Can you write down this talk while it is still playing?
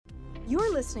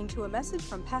You're listening to a message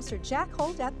from Pastor Jack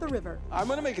Holt at the River. I'm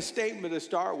going to make a statement to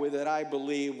start with that I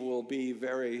believe will be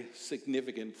very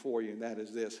significant for you, and that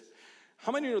is this.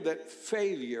 How many know that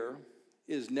failure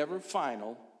is never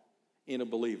final in a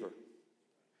believer?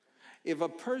 If a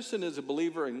person is a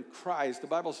believer in Christ, the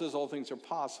Bible says all things are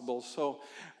possible, so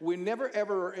we're never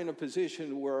ever in a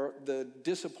position where the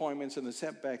disappointments and the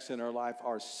setbacks in our life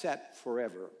are set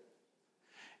forever.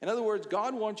 In other words,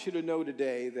 God wants you to know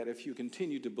today that if you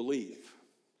continue to believe,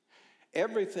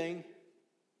 everything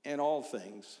and all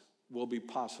things will be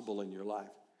possible in your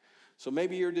life. So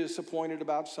maybe you're disappointed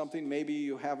about something. Maybe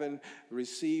you haven't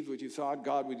received what you thought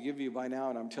God would give you by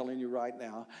now. And I'm telling you right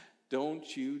now,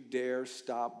 don't you dare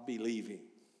stop believing.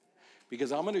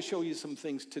 Because I'm going to show you some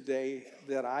things today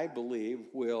that I believe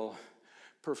will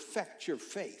perfect your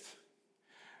faith.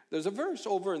 There's a verse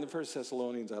over in the 1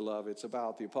 Thessalonians I love. It's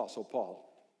about the Apostle Paul.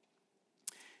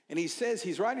 And he says,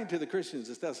 he's writing to the Christians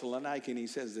at Thessalonica, and he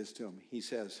says this to them. He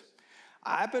says,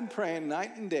 I've been praying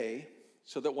night and day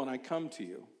so that when I come to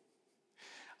you,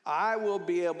 I will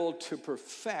be able to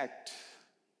perfect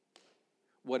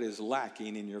what is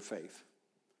lacking in your faith.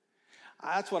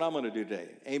 That's what I'm going to do today.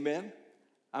 Amen?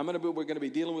 We're going to be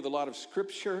dealing with a lot of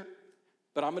scripture,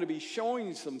 but I'm going to be showing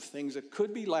you some things that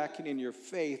could be lacking in your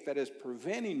faith that is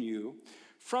preventing you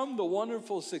from the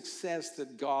wonderful success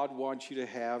that God wants you to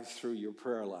have through your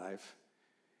prayer life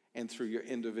and through your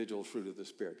individual fruit of the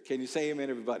Spirit. Can you say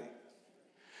amen, everybody?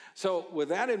 So with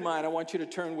that in mind, I want you to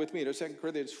turn with me to 2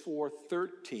 Corinthians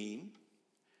 4:13.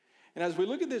 And as we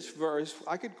look at this verse,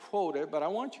 I could quote it, but I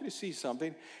want you to see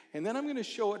something, and then I'm going to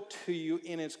show it to you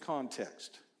in its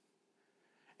context.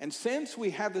 And since we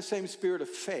have the same spirit of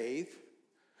faith,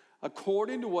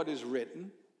 according to what is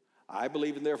written, I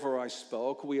believe and therefore I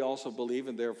spoke. We also believe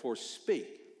and therefore speak.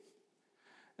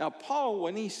 Now, Paul,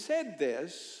 when he said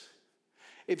this,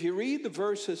 if you read the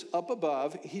verses up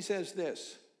above, he says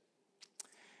this.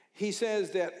 He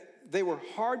says that they were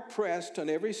hard pressed on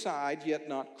every side, yet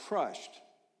not crushed.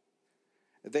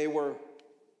 They were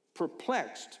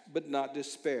perplexed, but not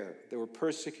despair. They were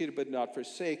persecuted, but not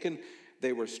forsaken.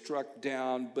 They were struck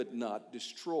down, but not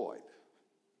destroyed.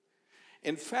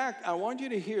 In fact, I want you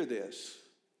to hear this.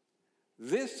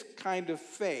 This kind of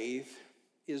faith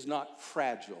is not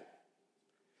fragile.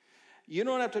 You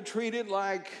don't have to treat it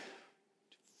like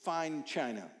fine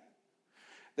china.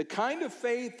 The kind of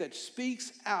faith that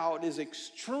speaks out is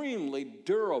extremely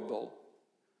durable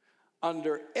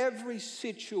under every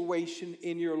situation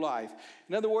in your life.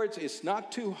 In other words, it's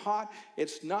not too hot,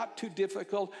 it's not too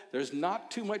difficult, there's not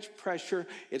too much pressure,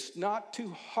 it's not too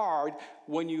hard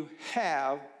when you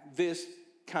have this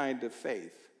kind of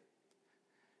faith.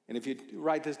 And if you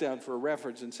write this down for a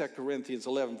reference, in 2 Corinthians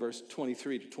 11, verse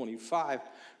 23 to 25,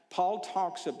 Paul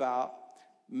talks about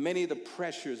many of the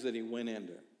pressures that he went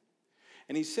under.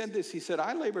 And he said this, he said,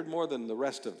 I labored more than the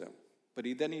rest of them. But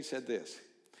then he said this.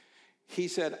 He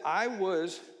said, I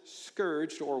was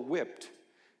scourged or whipped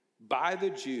by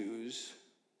the Jews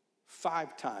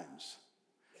 5 times.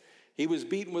 He was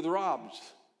beaten with rods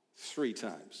 3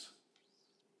 times.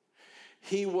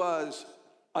 He was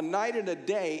a night and a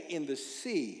day in the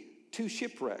sea, 2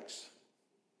 shipwrecks.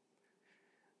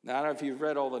 Now, I don't know if you've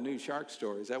read all the new shark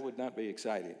stories. That would not be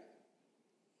exciting.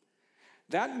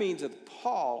 That means that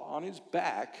Paul, on his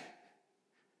back,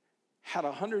 had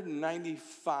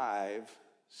 195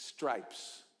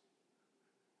 stripes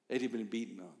that he'd been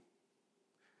beaten on.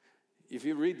 If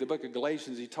you read the book of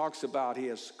Galatians, he talks about he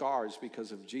has scars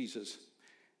because of Jesus.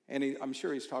 And I'm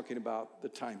sure he's talking about the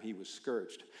time he was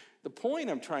scourged. The point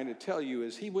I'm trying to tell you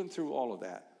is he went through all of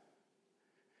that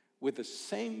with the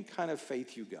same kind of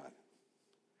faith you got.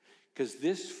 Because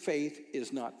this faith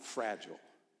is not fragile.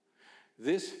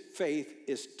 This faith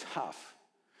is tough.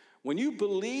 When you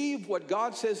believe what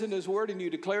God says in his word and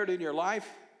you declare it in your life,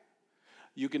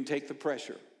 you can take the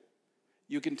pressure.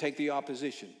 You can take the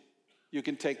opposition. You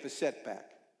can take the setback.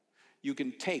 You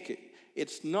can take it.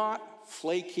 It's not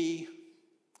flaky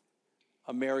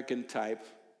American type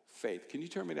faith. Can you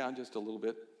turn me down just a little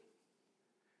bit?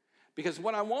 Because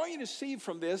what I want you to see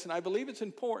from this, and I believe it's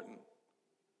important,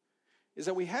 is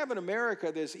that we have in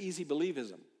America this easy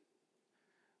believism.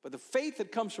 But the faith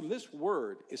that comes from this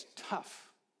word is tough.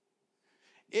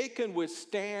 It can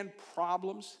withstand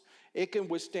problems. It can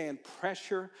withstand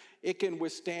pressure. It can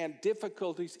withstand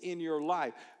difficulties in your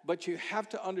life. But you have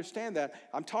to understand that.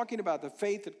 I'm talking about the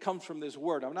faith that comes from this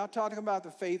word. I'm not talking about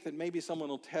the faith that maybe someone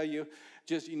will tell you,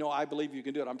 just, I believe you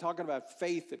can do it. I'm talking about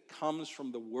faith that comes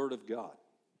from the word of God.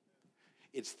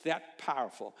 It's that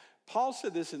powerful. Paul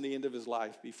said this in the end of his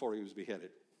life before he was beheaded.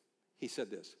 He said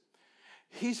this.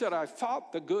 He said, I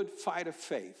fought the good fight of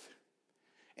faith.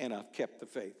 and I've kept the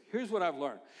faith. Here's what I've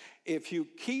learned. If you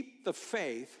keep the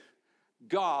faith,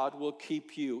 God will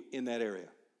keep you in that area.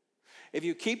 If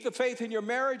you keep the faith in your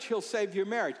marriage, he'll save your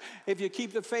marriage. If you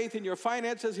keep the faith in your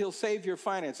finances, he'll save your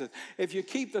finances. If you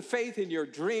keep the faith in your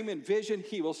dream and vision,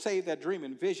 he will save that dream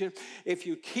and vision. If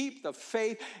you keep the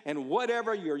faith and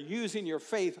whatever you're using your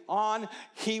faith on,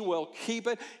 he will keep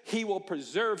it. He will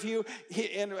preserve you.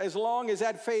 And as long as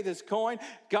that faith is going,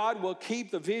 God will keep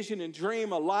the vision and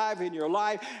dream alive in your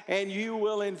life, and you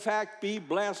will, in fact, be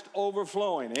blessed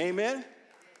overflowing. Amen?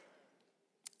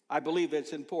 I believe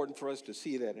it's important for us to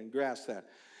see that and grasp that.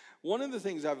 One of the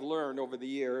things I've learned over the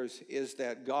years is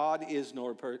that God is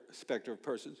no respecter of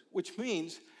persons, which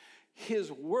means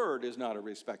his word is not a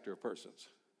respecter of persons.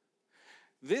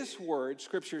 This word,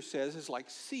 Scripture says, is like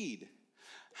seed.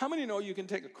 How many know you can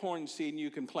take a corn seed and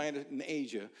you can plant it in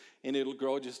Asia and it'll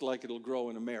grow just like it'll grow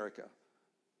in America?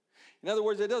 In other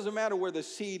words, it doesn't matter where the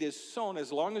seed is sown.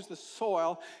 As long as the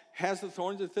soil has the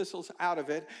thorns and thistles out of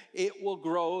it, it will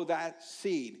grow that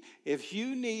seed. If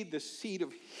you need the seed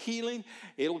of healing,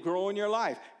 it'll grow in your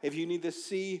life. If you need the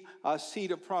seed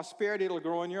of prosperity, it'll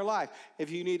grow in your life. If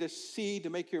you need a seed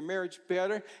to make your marriage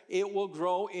better, it will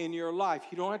grow in your life.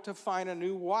 You don't have to find a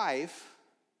new wife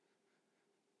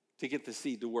to get the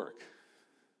seed to work.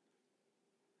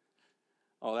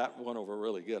 Oh, that went over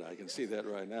really good. I can see that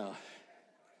right now.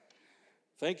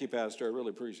 Thank you, Pastor. I really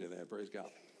appreciate that. Praise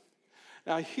God.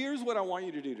 Now, here's what I want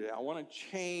you to do today. I want to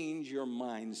change your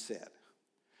mindset.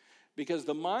 Because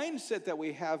the mindset that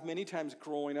we have many times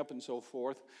growing up and so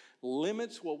forth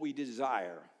limits what we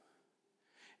desire.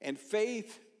 And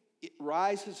faith, it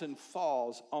rises and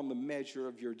falls on the measure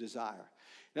of your desire.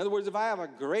 In other words, if I have a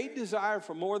great desire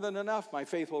for more than enough, my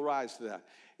faith will rise to that.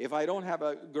 If I don't have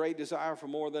a great desire for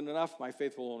more than enough, my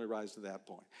faith will only rise to that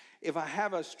point. If I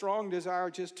have a strong desire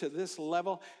just to this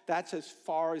level, that's as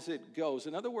far as it goes.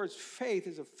 In other words, faith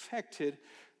is affected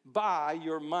by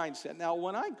your mindset. Now,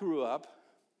 when I grew up,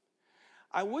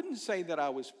 I wouldn't say that I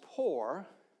was poor,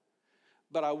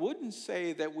 but I wouldn't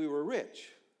say that we were rich.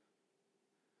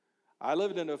 I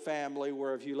lived in a family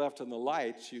where if you left on the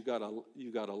lights, you got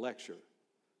a lecture.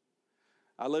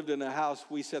 I lived in a house,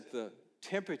 we set the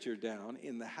temperature down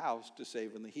in the house to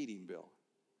save on the heating bill.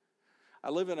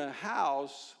 I live in a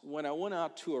house, when I went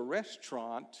out to a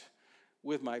restaurant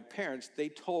with my parents, they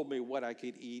told me what I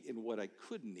could eat and what I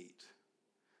couldn't eat.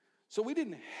 So we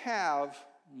didn't have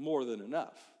more than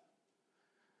enough.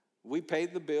 We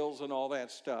paid the bills and all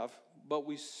that stuff, but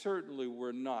we certainly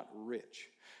were not rich.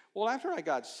 Well, after I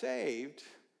got saved,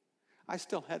 I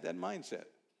still had that mindset.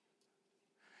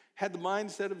 Had the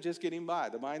mindset of just getting by,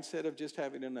 the mindset of just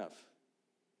having enough.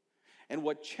 And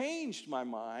what changed my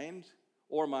mind,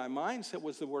 or my mindset,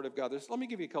 was the Word of God. Let me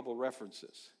give you a couple of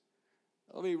references.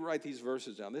 Let me write these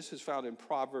verses down. This is found in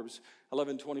Proverbs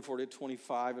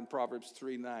 11:24-25 and Proverbs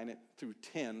 3:9-10.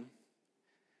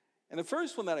 And the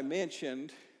first one that I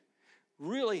mentioned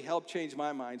really helped change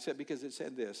my mindset because it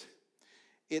said this.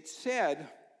 It said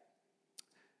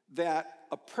that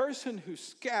a person who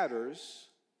scatters,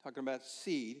 talking about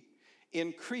seed,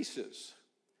 increases.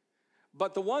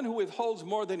 But the one who withholds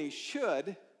more than he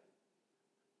should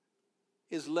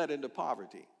is led into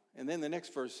poverty. And then the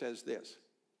next verse says this.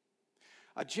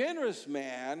 A generous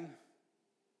man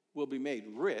will be made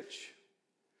rich.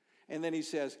 And then he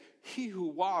says, he who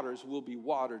waters will be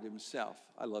watered himself.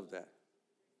 I love that.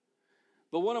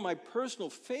 But one of my personal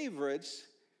favorites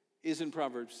is in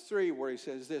Proverbs 3, where he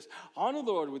says this, honor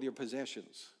the Lord with your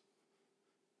possessions.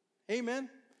 Amen.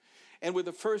 And with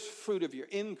the first fruit of your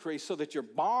increase, so that your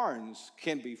barns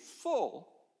can be full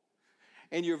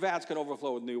and your vats can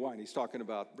overflow with new wine. He's talking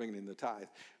about bringing in the tithe.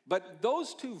 But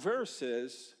those two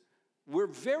verses were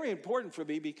very important for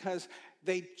me because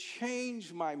they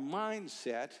changed my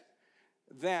mindset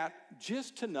that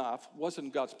just enough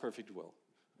wasn't God's perfect will.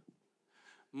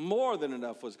 More than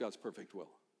enough was God's perfect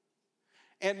will.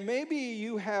 And maybe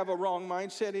you have a wrong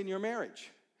mindset in your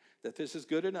marriage, that this is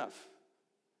good enough.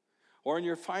 Or in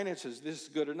your finances, this is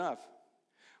good enough.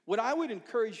 What I would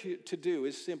encourage you to do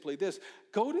is simply this.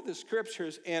 Go to the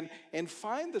Scriptures and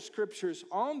find the Scriptures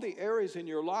on the areas in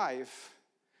your life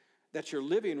that you're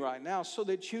living right now so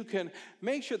that you can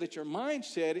make sure that your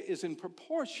mindset is in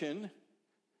proportion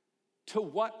to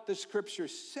what the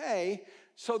Scriptures say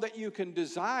so that you can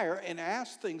desire and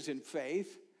ask things in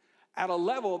faith at a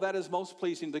level that is most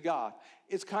pleasing to God.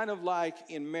 It's kind of like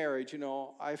in marriage. You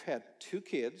know, I've had 2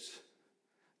 kids.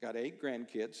 Got 8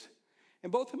 grandkids,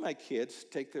 and both of my kids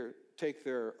take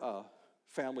their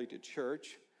family to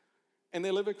church, and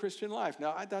they live a Christian life.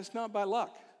 Now, that's not by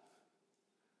luck.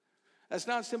 That's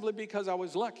not simply because I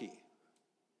was lucky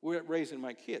with raising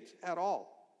my kids at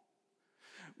all.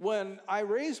 when I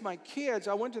raised my kids,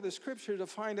 I went to the scripture to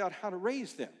find out how to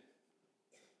raise them.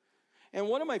 And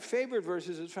one of my favorite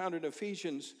verses is found in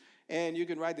Ephesians, and you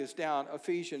can write this down,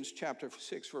 Ephesians chapter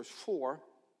 6, verse 4.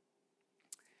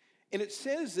 And it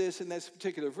says this in this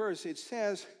particular verse, it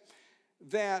says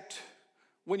that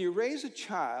when you raise a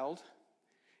child,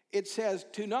 it says,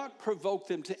 do not provoke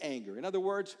them to anger. In other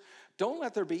words, don't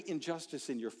let there be injustice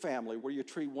in your family where you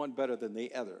treat one better than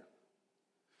the other.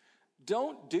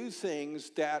 Don't do things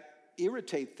that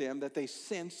irritate them that they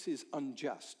sense is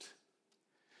unjust.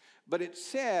 But it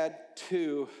said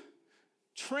to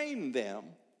train them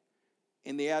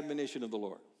in the admonition of the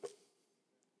Lord.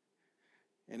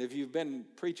 And if you've been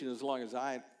preaching as long as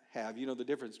I have, you know the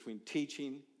difference between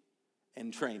teaching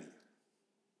and training.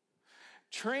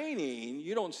 Training,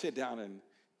 you don't sit down and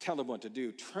tell them what to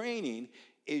do. Training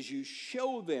is you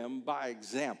show them by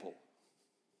example.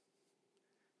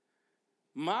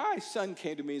 My son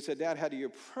came to me and said, Dad, how do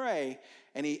you pray?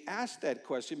 And he asked that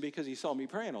question because he saw me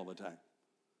praying all the time.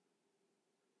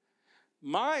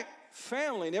 My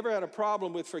family never had a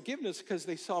problem with forgiveness because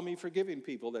they saw me forgiving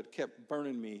people that kept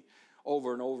burning me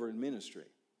over and over in ministry.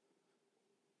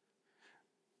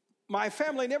 My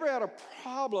family never had a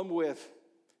problem with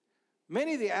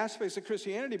many of the aspects of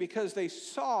Christianity because they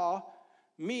saw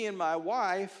me and my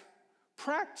wife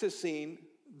practicing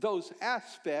those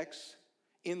aspects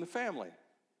in the family.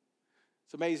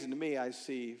 It's amazing to me, I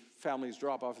see families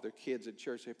drop off their kids at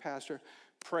church, say, Pastor,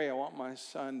 pray, I want my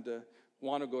son to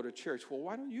want to go to church. Well,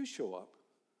 why don't you show up?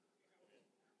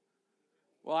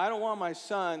 Well, I don't want my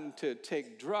son to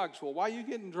take drugs. Well, why are you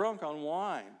getting drunk on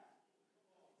wine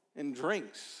and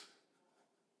drinks?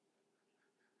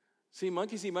 See,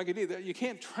 monkey do. You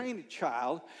can't train a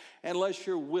child unless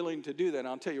you're willing to do that. And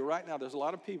I'll tell you right now, there's a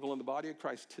lot of people in the body of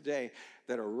Christ today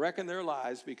that are wrecking their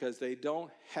lives because they don't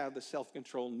have the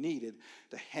self-control needed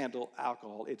to handle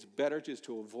alcohol. It's better just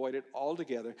to avoid it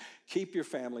altogether. Keep your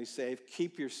family safe.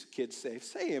 Keep your kids safe.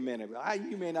 Say amen.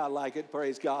 You may not like it.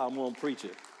 Praise God. I won't preach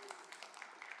it.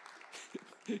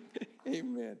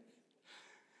 Amen.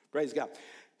 Praise God.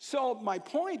 So my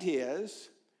point is,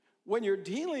 when you're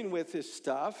dealing with this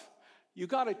stuff, you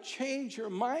got to change your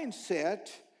mindset,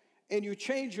 and you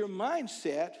change your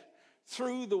mindset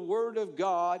through the Word of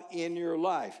God in your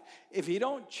life. If you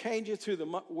don't change it through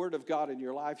the Word of God in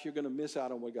your life, you're going to miss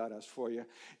out on what God has for you.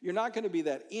 You're not going to be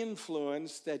that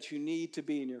influence that you need to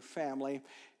be in your family,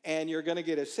 and you're going to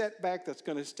get a setback that's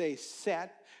going to stay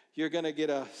set. You're going to get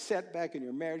a setback in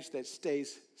your marriage that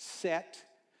stays set.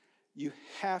 You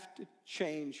have to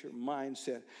change your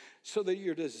mindset so that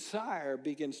your desire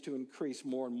begins to increase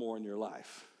more and more in your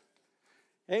life.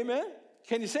 Amen?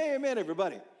 Can you say amen,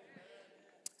 everybody?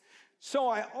 So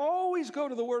I always go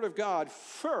to the Word of God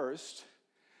first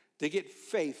to get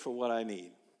faith for what I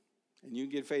need. And you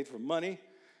can get faith for money.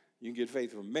 You can get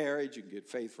faith for marriage. You can get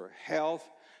faith for health.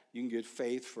 You can get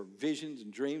faith for visions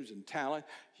and dreams and talent.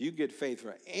 You can get faith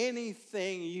for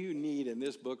anything you need in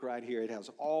this book right here. It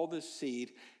has all the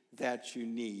seed that you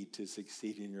need to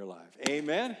succeed in your life.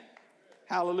 Amen?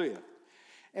 Hallelujah.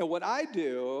 And what I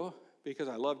do, because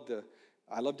I love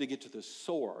to get to the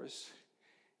source,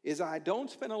 is I don't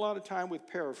spend a lot of time with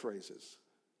paraphrases.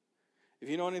 If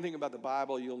you know anything about the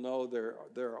Bible, you'll know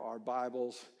there are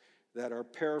Bibles that are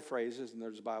paraphrases, and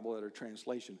there's a Bible that are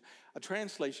translation. A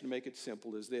translation, to make it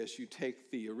simple, is this. You take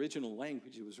the original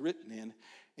language it was written in,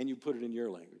 and you put it in your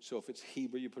language. So if it's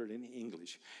Hebrew, you put it in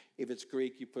English. If it's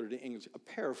Greek, you put it in English. A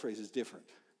paraphrase is different.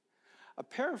 A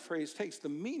paraphrase takes the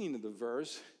meaning of the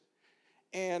verse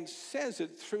and says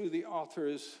it through the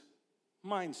author's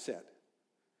mindset.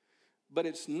 But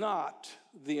it's not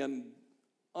the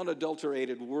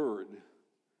unadulterated word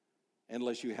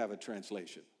unless you have a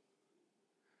translation.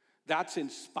 That's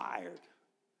inspired.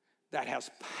 That has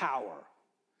power.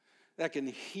 That can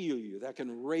heal you. That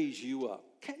can raise you up.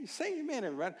 Can you say amen,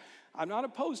 everybody? I'm not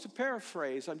opposed to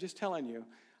paraphrase. I'm just telling you,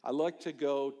 I like to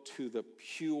go to the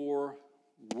pure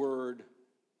Word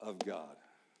of God.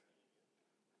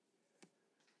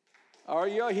 Are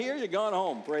you here? You're gone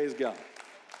home. Praise God.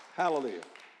 Hallelujah.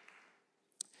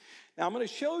 Now, I'm going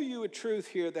to show you a truth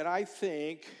here that I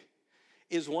think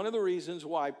is one of the reasons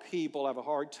why people have a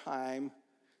hard time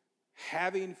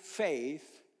having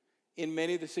faith in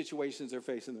many of the situations they're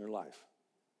facing in their life.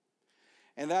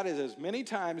 And that is, as many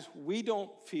times we don't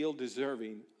feel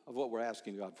deserving of what we're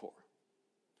asking God for.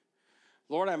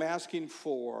 Lord, I'm asking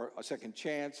for a second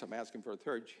chance. I'm asking for a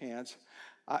third chance.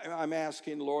 I'm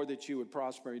asking, Lord, that you would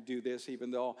prosper and do this,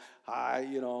 even though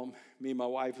me and my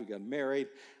wife, we got married.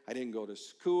 I didn't go to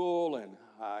school,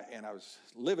 and I was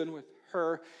living with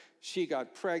her. She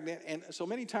got pregnant. And so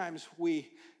many times we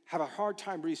have a hard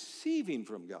time receiving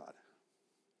from God.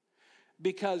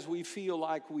 because we feel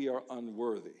like we are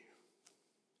unworthy.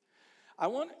 I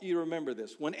want you to remember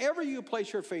this. Whenever you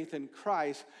place your faith in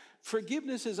Christ,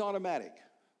 forgiveness is automatic.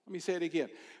 Let me say it again.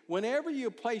 Whenever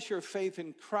you place your faith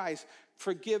in Christ,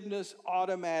 forgiveness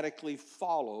automatically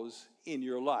follows in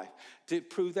your life. To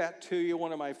prove that to you,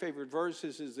 one of my favorite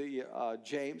verses is the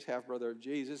James, half-brother of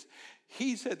Jesus.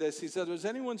 He said this. He said, was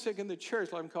anyone sick in the church?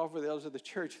 Let him call for the elders of the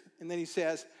church. And then he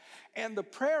says, and the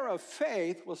prayer of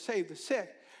faith will save the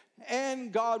sick,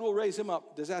 and God will raise him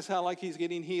up. Does that sound like he's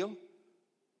getting healed?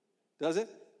 Does it?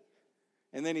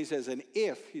 And then he says, and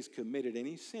if he's committed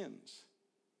any sins,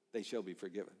 they shall be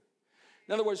forgiven.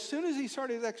 In other words, as soon as he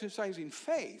started exercising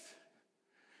faith,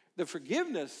 the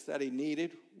forgiveness that he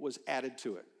needed was added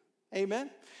to it. Amen?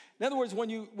 In other words, when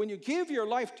you give your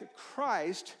life to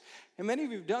Christ, and many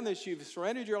of you have done this, you've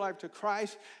surrendered your life to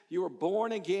Christ, you were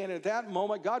born again. At that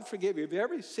moment, God forgive you of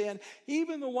every sin,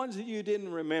 even the ones that you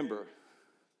didn't remember,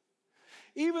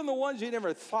 even the ones you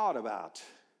never thought about.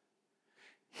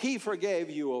 He forgave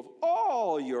you of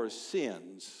all your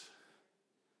sins,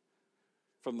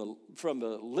 from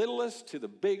the littlest to the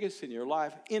biggest in your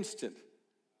life, instant,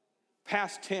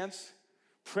 past tense,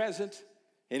 present,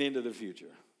 and into the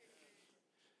future.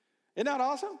 Isn't that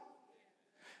awesome?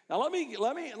 Now let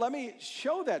me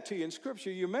show that to you in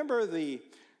Scripture. You remember the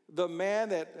man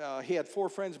that he had 4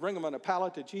 friends bring him on a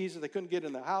pallet to Jesus. They couldn't get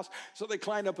in the house, so they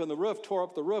climbed up in the roof, tore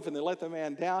up the roof, and they let the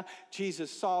man down. Jesus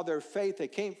saw their faith. They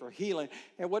came for healing.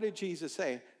 And what did Jesus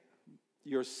say?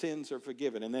 Your sins are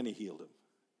forgiven. And then he healed him.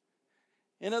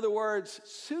 In other words, as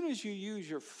soon as you use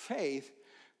your faith,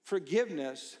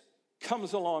 forgiveness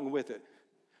comes along with it,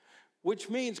 which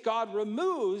means God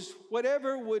removes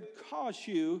whatever would cause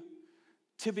you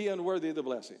to be unworthy of the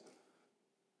blessing.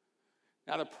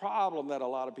 Now, the problem that a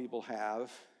lot of people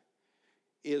have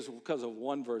is because of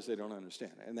one verse they don't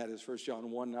understand, and that is 1 John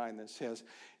 1:9 that says,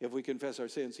 if we confess our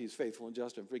sins, he's faithful and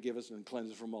just and forgive us and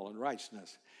cleanse us from all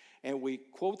unrighteousness. And we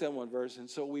quote that one verse, and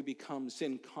so we become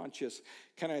sin conscious.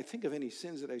 Can I think of any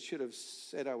sins that I should have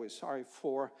said I was sorry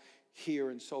for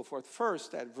here and so forth?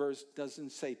 First, that verse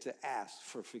doesn't say to ask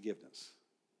for forgiveness.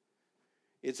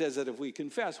 It says that if we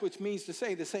confess, which means to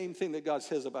say the same thing that God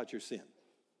says about your sin.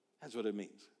 That's what it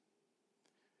means.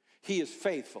 He is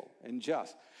faithful and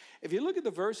just. If you look at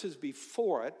the verses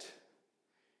before it,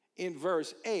 in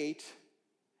verse 8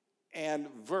 and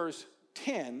verse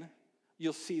 10,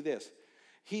 you'll see this.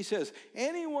 He says,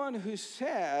 anyone who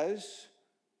says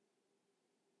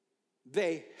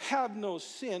they have no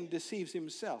sin deceives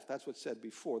himself. That's what's said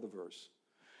before the verse.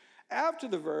 After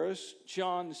the verse,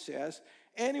 John says,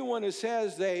 anyone who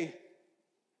says they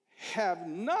have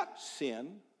not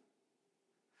sinned,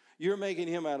 you're making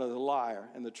him out of the liar,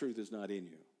 and the truth is not in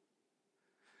you.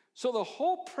 So the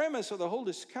whole premise of the whole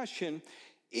discussion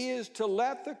is to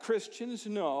let the Christians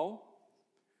know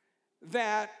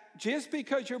that just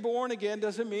because you're born again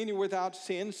doesn't mean you're without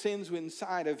sin. Sin's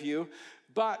inside of you.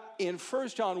 But in 1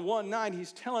 John 1:9,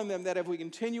 he's telling them that if we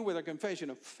continue with our confession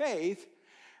of faith,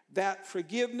 that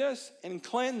forgiveness and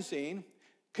cleansing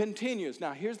continues.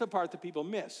 Now, here's the part that people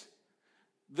miss.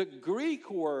 The Greek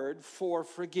word for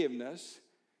forgiveness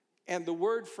and the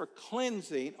word for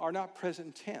cleansing are not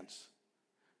present tense.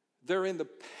 They're in the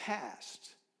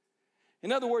past.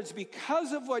 In other words,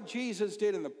 because of what Jesus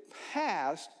did in the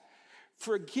past,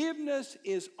 forgiveness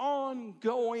is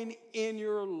ongoing in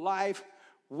your life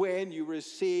when you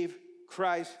receive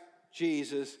Christ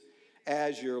Jesus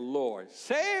as your Lord.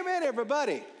 Say amen,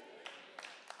 everybody.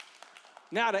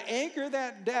 Now, to anchor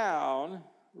that down,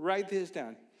 write this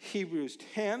down. Hebrews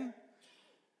 10,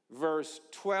 verse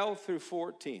 12 through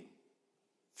 14.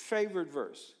 Favorite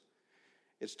verse.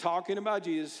 It's talking about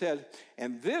Jesus. It says,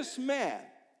 and this man,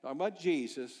 talking about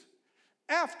Jesus,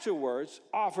 afterwards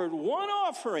offered one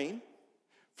offering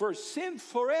for sin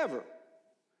forever,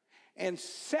 and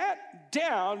sat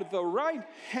down at the right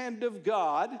hand of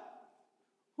God.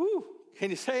 Woo, can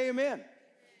you say amen?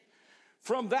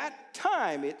 From that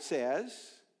time, it says,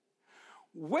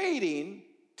 waiting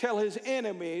till his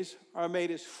enemies are made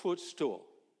his footstool.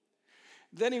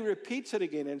 Then he repeats it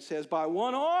again and says, by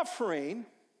one offering,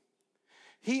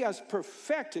 he has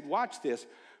perfected, watch this,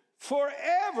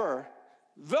 forever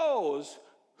those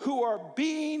who are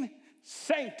being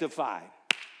sanctified.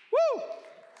 Woo!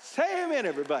 Say amen,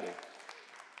 everybody.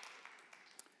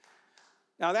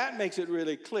 Now that makes it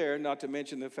really clear, not to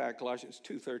mention the fact Colossians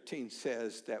 2:13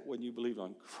 says that when you believe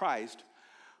on Christ,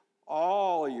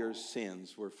 all your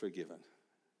sins were forgiven.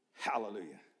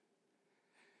 Hallelujah.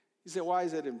 You say, why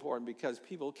is that important? Because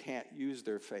people can't use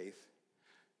their faith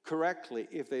correctly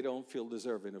if they don't feel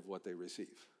deserving of what they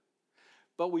receive.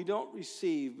 But we don't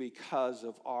receive because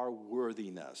of our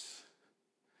worthiness.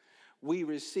 we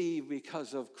receive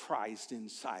because of Christ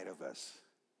inside of us.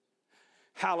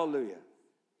 Hallelujah.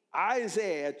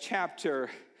 Isaiah chapter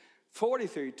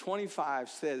 43:25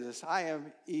 says this, I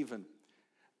am even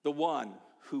the one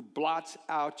who blots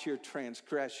out your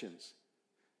transgressions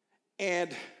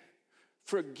and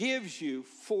forgives you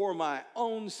for my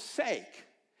own sake.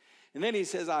 And then he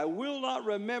says, I will not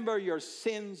remember your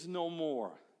sins no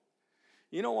more.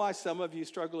 You know why some of you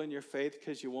struggle in your faith?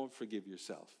 Because you won't forgive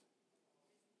yourself.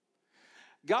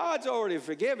 God's already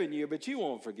forgiven you, but you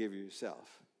won't forgive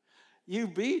yourself. You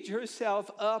beat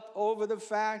yourself up over the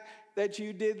fact that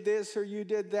you did this or you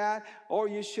did that, or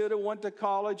you should have went to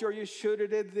college, or you should have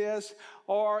did this,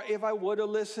 or if I would have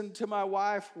listened to my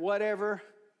wife, whatever.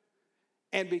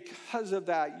 And because of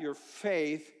that, your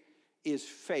faith is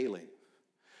failing.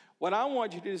 What I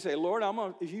want you to do is say, Lord,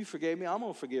 if you forgave me, I'm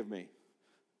going to forgive me.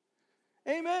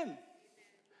 Amen.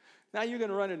 Now you're going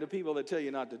to run into people that tell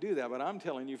you not to do that, but I'm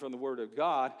telling you from the Word of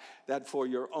God that for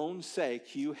your own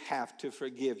sake, you have to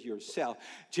forgive yourself.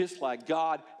 Just like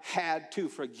God had to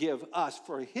forgive us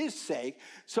for His sake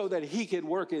so that He could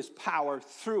work His power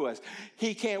through us.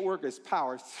 He can't work His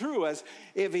power through us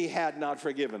if He had not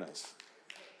forgiven us.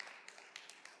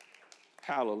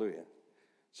 Hallelujah.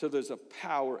 So there's a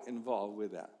power involved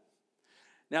with that.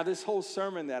 Now this whole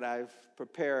sermon that I've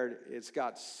prepared, it's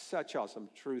got such awesome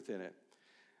truth in it.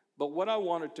 But what I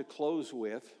wanted to close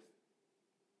with,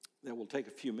 that will take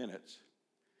a few minutes,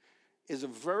 is a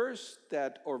verse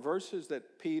verses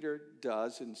that Peter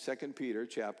does in 2 Peter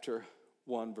chapter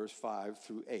 1, verse 5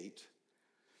 through 8.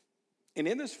 And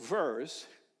in this verse,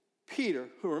 Peter,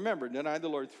 who remember denied the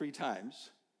Lord 3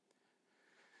 times,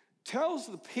 tells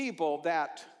the people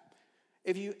that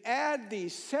if you add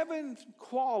these 7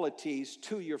 qualities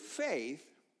to your faith,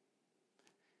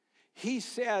 he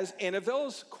says, and if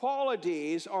those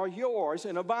qualities are yours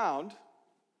and abound,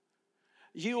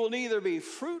 you will neither be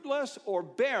fruitless or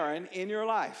barren in your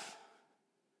life.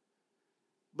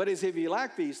 But as if you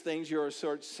lack these things, you're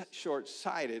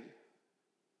short-sighted,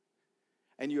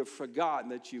 and you have forgotten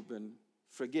that you've been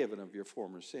forgiven of your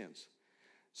former sins.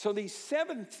 So these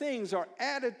 7 things are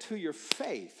added to your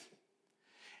faith.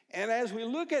 And as we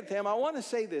look at them, I want to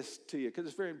say this to you because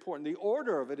it's very important. The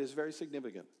order of it is very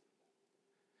significant.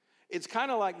 It's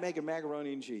kind of like making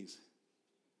macaroni and cheese.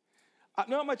 I'm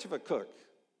not much of a cook,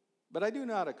 but I do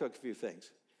know how to cook a few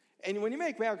things. And when you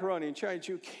make macaroni and cheese,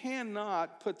 you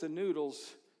cannot put the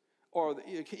noodles or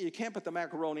you can't put the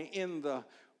macaroni in the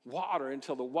water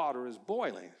until the water is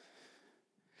boiling.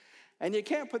 And you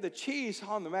can't put the cheese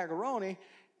on the macaroni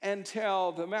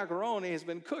until the macaroni has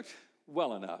been cooked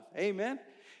well enough. Amen?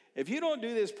 If you don't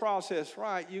do this process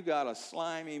right, you got a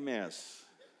slimy mess.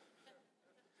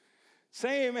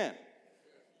 Say amen.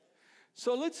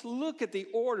 So let's look at the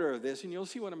order of this, and you'll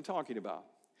see what I'm talking about.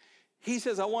 He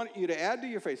says, I want you to add to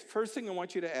your faith. First thing I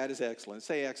want you to add is excellence.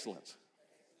 Say excellence.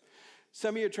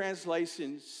 Some of your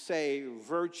translations say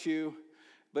virtue,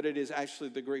 but it is actually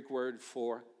the Greek word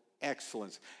for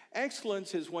excellence.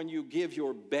 Excellence is when you give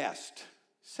your best.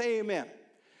 Say amen.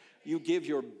 You give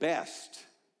your best.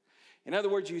 In other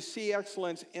words, you see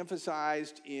excellence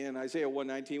emphasized in Isaiah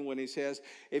 1:19 when he says,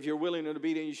 if you're willing and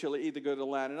obedient, you shall eat the good of the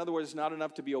land. In other words, it's not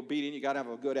enough to be obedient. You got to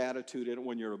have a good attitude in it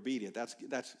when you're obedient.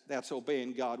 That's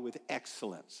obeying God with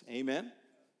excellence. Amen?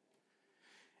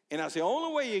 And that's the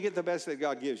only way you get the best that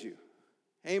God gives you.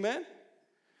 Amen?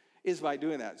 Is by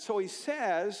doing that. So he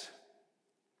says,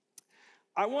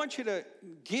 I want you to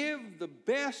give the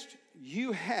best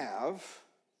you have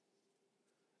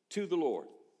to the Lord.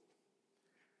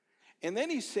 And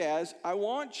then he says, I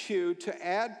want you to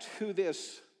add to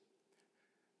this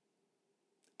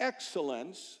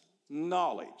excellence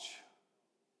knowledge.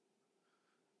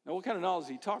 Now, what kind of knowledge is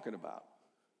he talking about?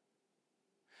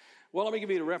 Well, let me give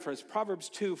you a reference.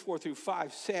 Proverbs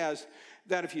 2:4-5 says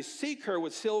that if you seek her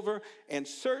with silver and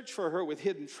search for her with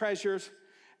hidden treasures,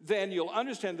 then you'll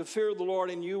understand the fear of the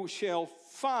Lord and you shall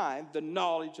find the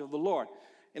knowledge of the Lord.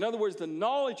 In other words, the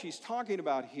knowledge he's talking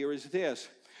about here is this.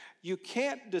 You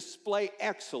can't display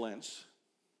excellence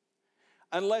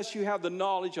unless you have the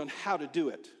knowledge on how to do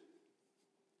it.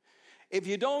 If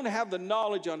you don't have the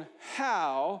knowledge on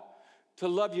how to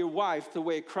love your wife the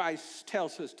way Christ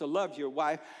tells us to love your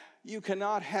wife, you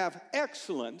cannot have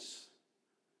excellence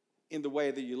in the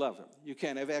way that you love him. You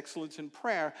can't have excellence in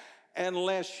prayer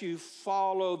unless you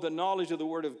follow the knowledge of the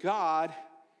Word of God,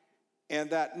 and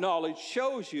that knowledge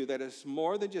shows you that it's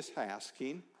more than just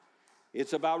asking.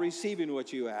 It's about receiving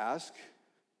what you ask,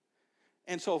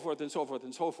 and so forth, and so forth,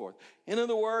 and so forth. In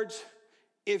other words,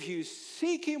 if you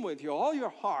seek him with all your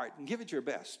heart and give it your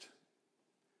best,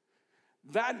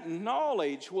 that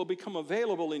knowledge will become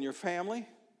available in your family,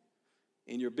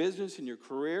 in your business, in your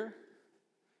career,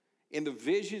 in the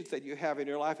visions that you have in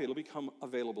your life, it'll become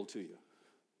available to you.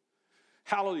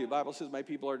 Hallelujah. The Bible says, my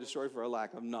people are destroyed for a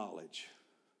lack of knowledge.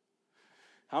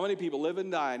 How many people live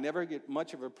and die and never get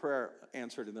much of a prayer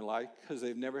answered in their life because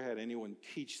they've never had anyone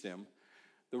teach them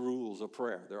the rules of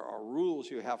prayer? There are rules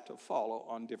you have to follow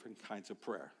on different kinds of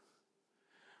prayer.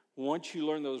 Once you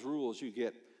learn those rules, you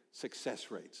get success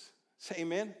rates. Say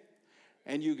amen.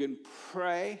 And you can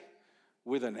pray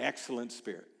with an excellent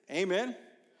spirit. Amen.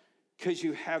 Because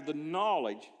you have the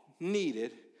knowledge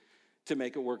needed to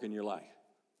make it work in your life.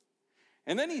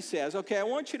 And then he says, okay, I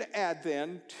want you to add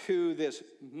then to this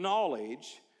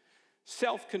knowledge,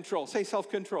 self-control. Say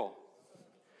self-control.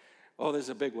 Oh, this is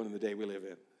a big one in the day we live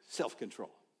in. Self-control.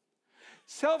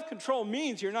 Self-control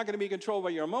means you're not going to be controlled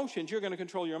by your emotions. You're going to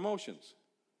control your emotions.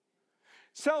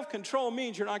 Self-control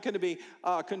means you're not going to be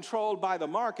controlled by the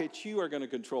market. You are going to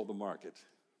control the market.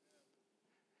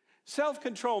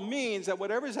 Self-control means that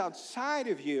whatever's outside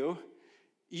of you,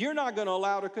 you're not going to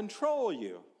allow to control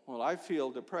you. Well, I feel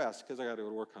depressed because I got to go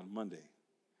to work on Monday.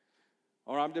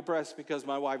 Or I'm depressed because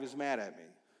my wife is mad at me.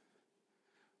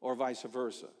 Or vice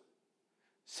versa.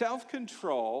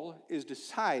 Self-control is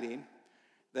deciding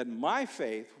that my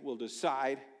faith will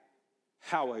decide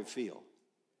how I feel.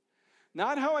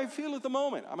 Not how I feel at the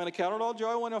moment. I'm going to count it all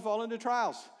joy when I fall into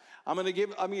trials. I'm going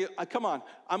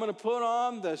to put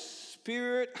on the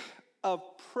spirit of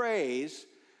praise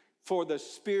for the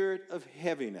spirit of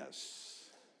heaviness.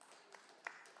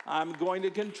 I'm going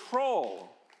to control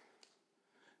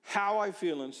how I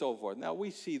feel and so forth. Now,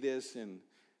 we see this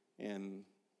in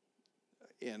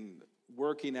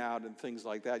working out and things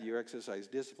like that. You exercise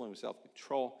discipline with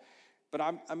self-control. But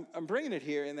I'm bringing it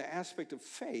here in the aspect of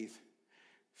faith.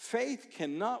 Faith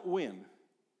cannot win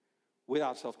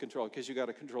without self-control because you got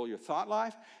to control your thought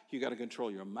life. You got to control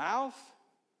your mouth.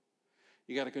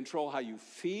 You got to control how you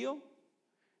feel.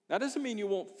 That doesn't mean you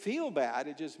won't feel bad.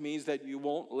 It just means that you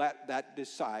won't let that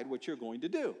decide what you're going to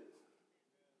do.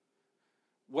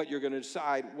 What you're going to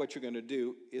decide, what you're going to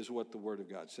do is what the Word of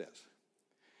God says.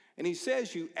 And he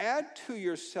says you add to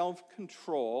your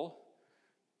self-control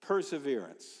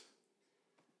perseverance.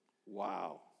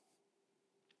 Wow.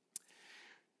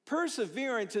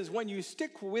 Perseverance is when you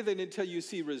stick with it until you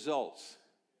see results.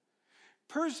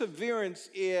 Perseverance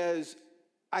is,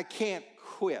 I can't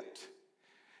quit.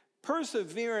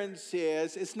 Perseverance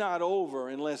is, it's not over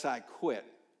unless I quit.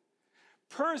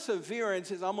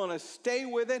 Perseverance is, I'm going to stay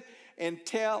with it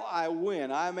until I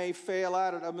win. I may fail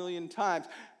at it 1,000,000 times,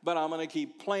 but I'm going to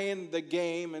keep playing the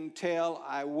game until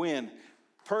I win.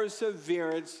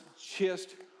 Perseverance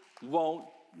just won't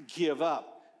give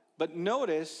up. But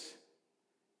notice,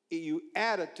 you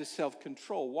add it to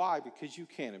self-control. Why? Because you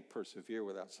can't persevere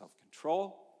without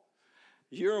self-control.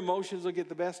 Your emotions will get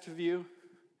the best of you.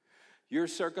 Your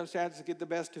circumstances get the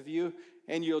best of you,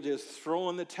 and you'll just throw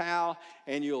in the towel,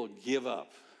 and you'll give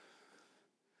up.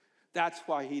 That's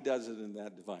why he does it in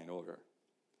that divine order.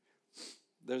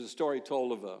 There's a story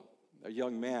told of a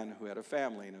young man who had a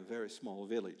family in a very small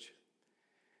village.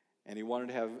 And he wanted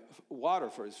to have water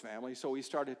for his family, so he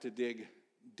started to dig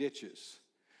ditches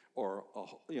or,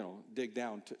 dig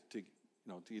down to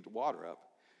get the water up.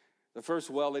 The first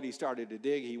well that he started to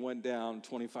dig, he went down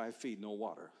 25 feet, no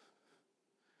water.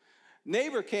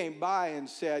 Neighbor came by and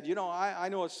said, I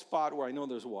know a spot where I know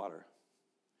there's water.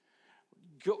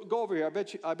 Go over here.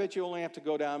 I bet you only have to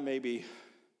go down maybe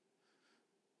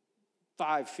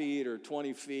 5 feet or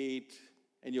 20 feet,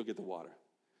 and you'll get the water.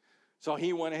 So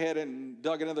he went ahead and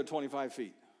dug another 25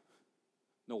 feet.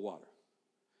 No water.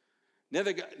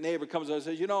 Another neighbor comes over and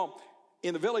says,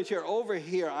 in the village here, over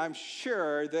here, I'm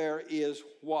sure there is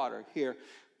water here.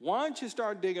 Why don't you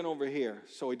start digging over here?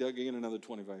 So he dug in another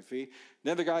 25 feet.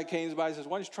 Another guy came by and says,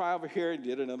 why don't you try over here? And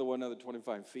did another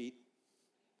 25 feet.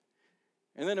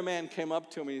 And then a man came up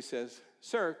to him and he says,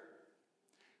 sir,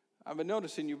 I've been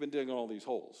noticing you've been digging all these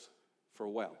holes for a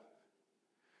well.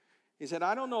 He said,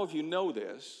 I don't know if you know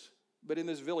this, but in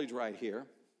this village right here,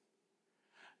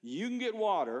 you can get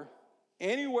water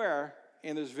anywhere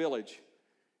in this village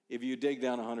if you dig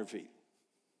down 100 feet.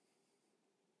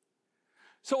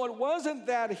 So it wasn't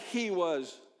that he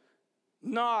was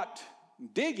not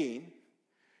digging.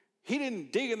 He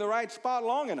didn't dig in the right spot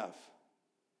long enough.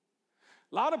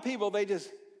 A lot of people, they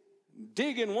just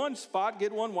dig in one spot,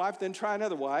 get one wife, then try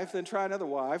another wife, then try another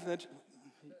wife.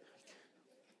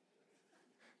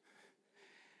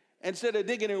 Instead of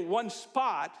digging in one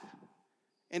spot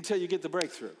until you get the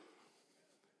breakthrough.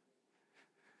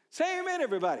 Say amen,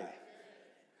 everybody.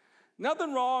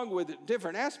 Nothing wrong with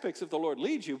different aspects if the Lord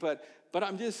leads you, but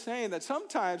I'm just saying that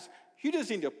sometimes you just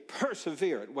need to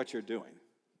persevere at what you're doing.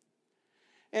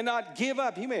 and not give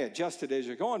up. You may adjust it as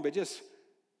you're going, but just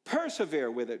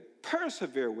persevere with it,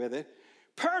 persevere with it,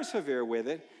 persevere with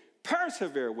it,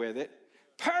 persevere with it,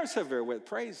 persevere with it.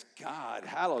 Praise God.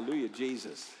 Hallelujah,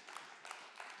 Jesus.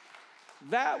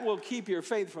 That will keep your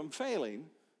faith from failing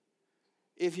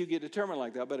if you get determined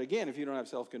like that. But again, if you don't have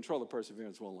self-control, the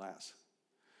perseverance won't last.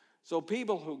 So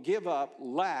people who give up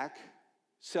lack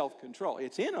self-control.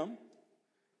 It's in them.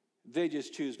 They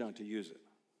just choose not to use it.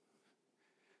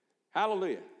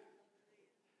 Hallelujah.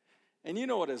 And you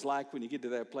know what it's like when you get to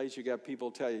that place, you got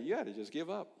people tell you, you had to just give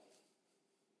up.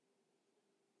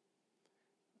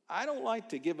 I don't like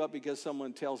to give up because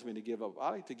someone tells me to give up.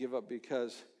 I like to give up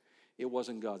because it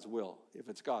wasn't God's will. If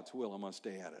it's God's will, I must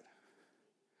stay at it.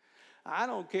 I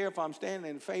don't care if I'm standing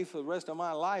in faith for the rest of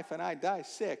my life and I die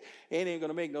sick. It ain't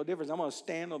going to make no difference. I'm going to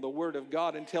stand on the Word of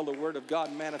God until the Word of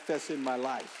God manifests in my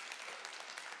life.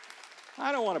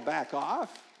 I don't want to back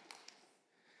off.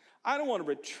 I don't want to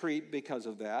retreat because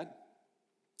of that.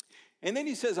 And then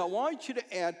he says, I want you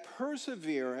to add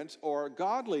perseverance or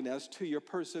godliness to your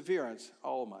perseverance.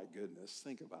 Oh my goodness,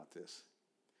 think about this.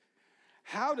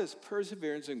 How does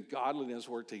perseverance and godliness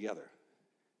work together?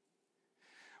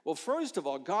 Well, first of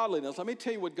all, godliness, let me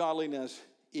tell you what godliness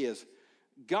is.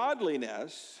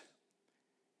 Godliness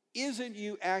isn't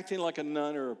you acting like a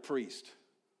nun or a priest.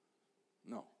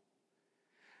 No.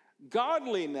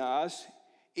 Godliness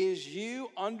is you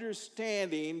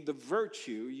understanding the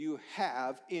virtue you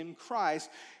have in Christ,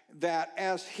 that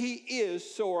as he is,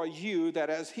 so are you, that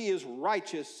as he is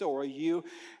righteous, so are you,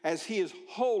 as he is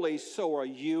holy, so are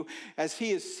you, as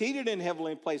he is seated in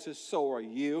heavenly places, so are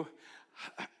you,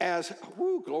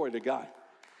 glory to God.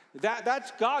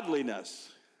 That's godliness.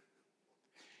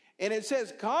 And it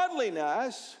says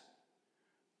godliness,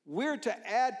 we're to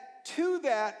add to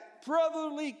that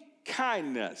brotherly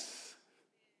kindness.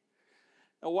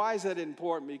 Now, why is that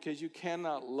important? Because you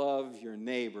cannot love your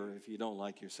neighbor if you don't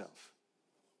like yourself.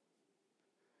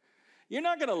 You're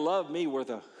not going to love me worth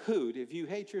a hoot if you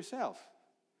hate yourself.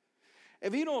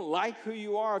 If you don't like who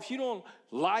you are, if you don't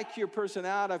like your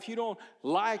personality, if you don't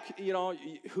like,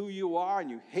 who you are and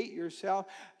you hate yourself,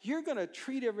 you're going to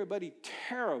treat everybody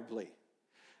terribly.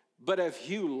 But if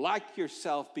you like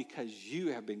yourself because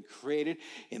you have been created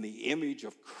in the image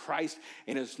of Christ,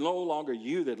 and it's no longer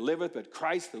you that liveth, but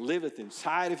Christ that liveth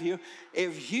inside of you,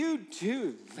 if you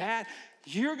do that,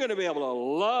 you're going to be able to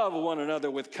love one another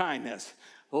with kindness.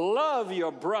 Love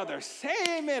your brother.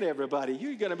 Say amen, everybody.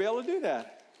 You're going to be able to do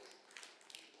that.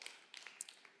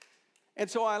 And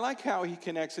so I like how he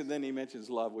connects it, then he mentions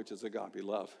love, which is agape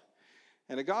love.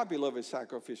 And agape love is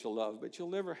sacrificial love, but you'll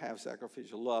never have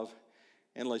sacrificial love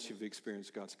unless you've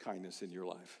experienced God's kindness in your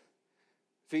life.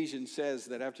 Ephesians says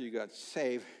that after you got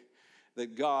saved,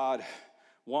 that God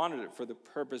wanted it for the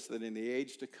purpose that in the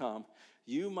age to come,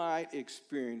 you might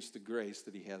experience the grace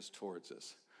that he has towards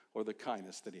us, or the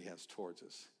kindness that he has towards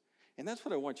us. And that's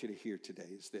what I want you to hear today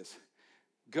is this.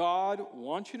 God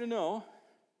wants you to know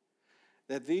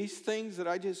that these things that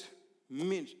I just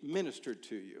ministered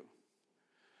to you,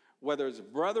 whether it's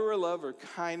brotherly love or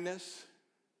kindness,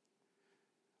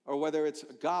 or whether it's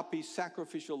agape,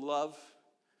 sacrificial love,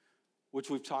 which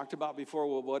we've talked about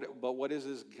before. Well, what is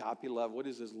this agape love? What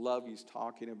is this love he's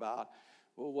talking about?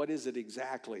 Well, what is it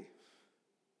exactly?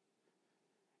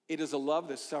 It is a love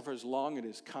that suffers long and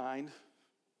is kind.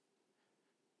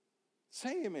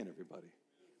 Say amen, everybody.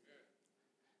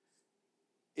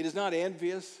 It is not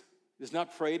envious. It is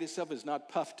not proud itself. It is not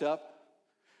puffed up.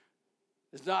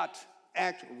 It does not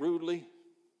act rudely.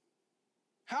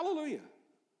 Hallelujah.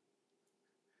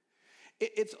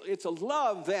 It's a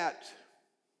love that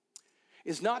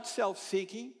is not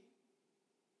self-seeking.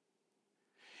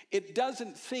 It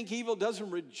doesn't think evil, doesn't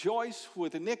rejoice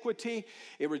with iniquity.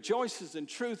 It rejoices in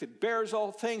truth. It bears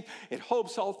all things. It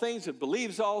hopes all things. It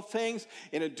believes all things.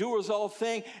 It endures all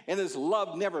things. And this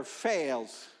love never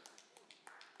fails.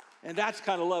 And that's the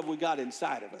kind of love we got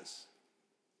inside of us,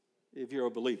 if you're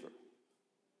a believer.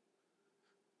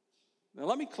 Now,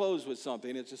 let me close with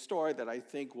something. It's a story that I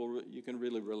think you can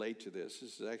really relate to this.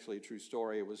 This is actually a true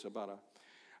story. It was about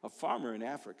a farmer in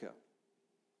Africa.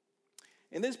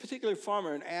 And this particular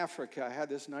farmer in Africa had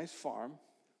this nice farm,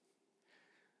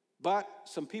 but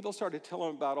some people started telling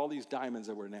him about all these diamonds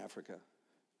that were in Africa.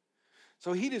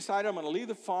 So he decided, I'm going to leave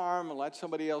the farm and let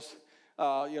somebody else,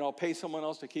 pay someone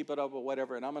else to keep it up or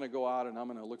whatever, and I'm going to go out and I'm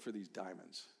going to look for these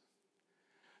diamonds.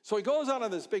 So he goes out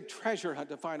on this big treasure hunt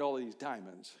to find all of these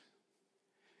diamonds.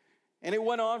 And it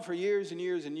went on for years and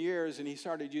years and years, and he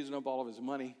started using up all of his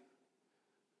money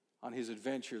on his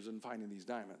adventures and finding these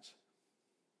diamonds.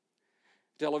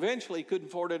 Till eventually he couldn't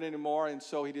afford it anymore, and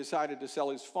so he decided to sell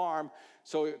his farm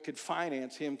so it could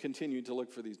finance him continuing to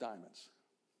look for these diamonds.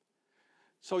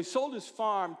 So he sold his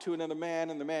farm to another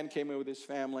man, and the man came in with his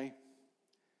family.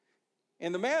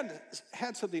 And the man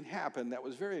had something happen that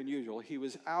was very unusual. He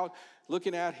was out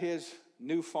looking at his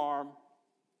new farm,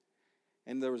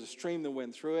 and there was a stream that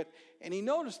went through it, and he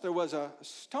noticed there was a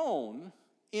stone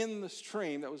in the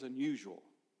stream that was unusual.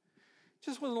 It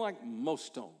just wasn't like most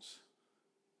stones.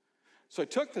 So he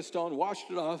took the stone,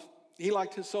 washed it off. He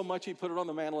liked it so much he put it on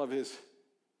the mantle of his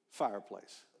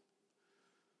fireplace.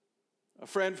 A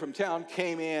friend from town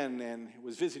came in and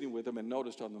was visiting with him and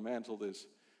noticed on the mantle this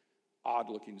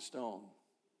odd-looking stone.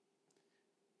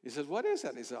 He says, "What is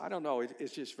that?" He said, "I don't know.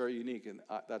 It's just very unique, and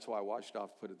that's why I washed it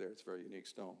off, put it there. It's a very unique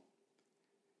stone."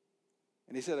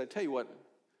 And he said, "I tell you what,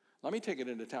 let me take it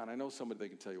into town. I know somebody that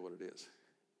can tell you what it is."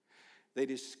 They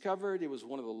discovered it was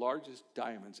one of the largest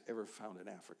diamonds ever found in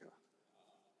Africa.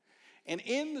 And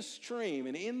in the stream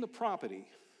and in the property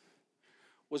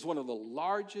was one of the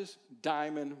largest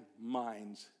diamond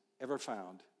mines ever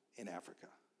found in Africa.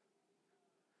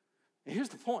 And here's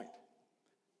the point.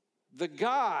 The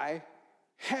guy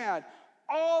had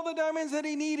all the diamonds that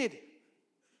he needed,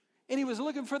 and he was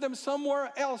looking for them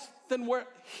somewhere else than where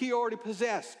he already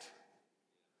possessed.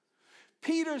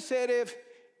 Peter said,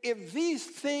 if these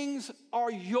things are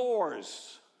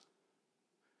yours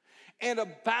and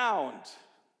abound,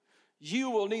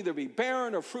 you will neither be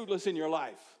barren or fruitless in your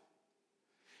life.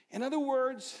 In other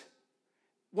words,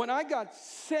 when I got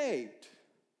saved,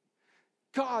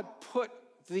 God put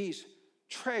these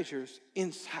treasures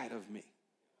inside of me.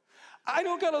 I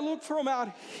don't got to look for them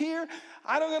out here.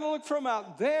 I don't got to look for them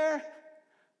out there.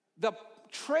 The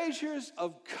treasures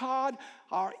of God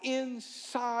are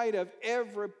inside of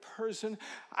every person.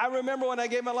 I remember when I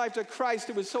gave my life to Christ,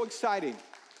 it was so exciting.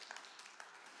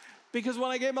 Because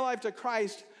when I gave my life to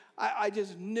Christ, I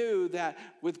just knew that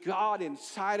with God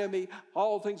inside of me,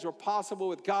 all things were possible.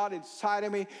 With God inside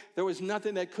of me, there was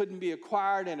nothing that couldn't be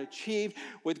acquired and achieved.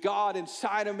 With God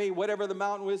inside of me, whatever the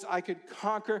mountain was, I could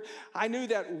conquer. I knew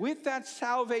that with that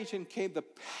salvation came the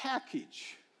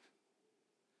package.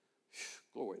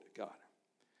 Glory to God.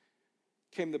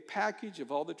 Came the package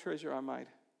of all the treasure I might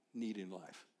need in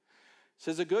life. It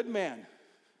says, a good man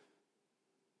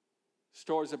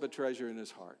stores up a treasure in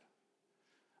his heart.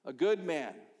 A good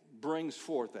man brings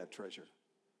forth that treasure.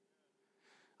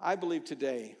 I believe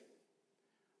today,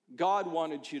 God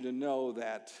wanted you to know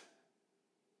that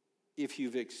if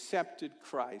you've accepted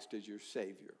Christ as your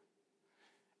Savior,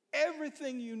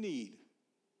 everything you need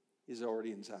is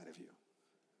already inside of you.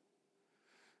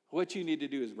 What you need to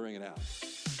do is bring it out.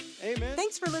 Amen.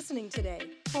 Thanks for listening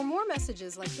today. For more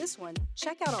messages like this one,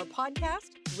 check out our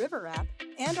podcast, River app,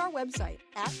 and our website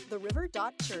at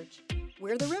theriver.church.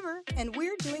 We're the River, and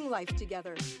we're doing life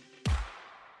together.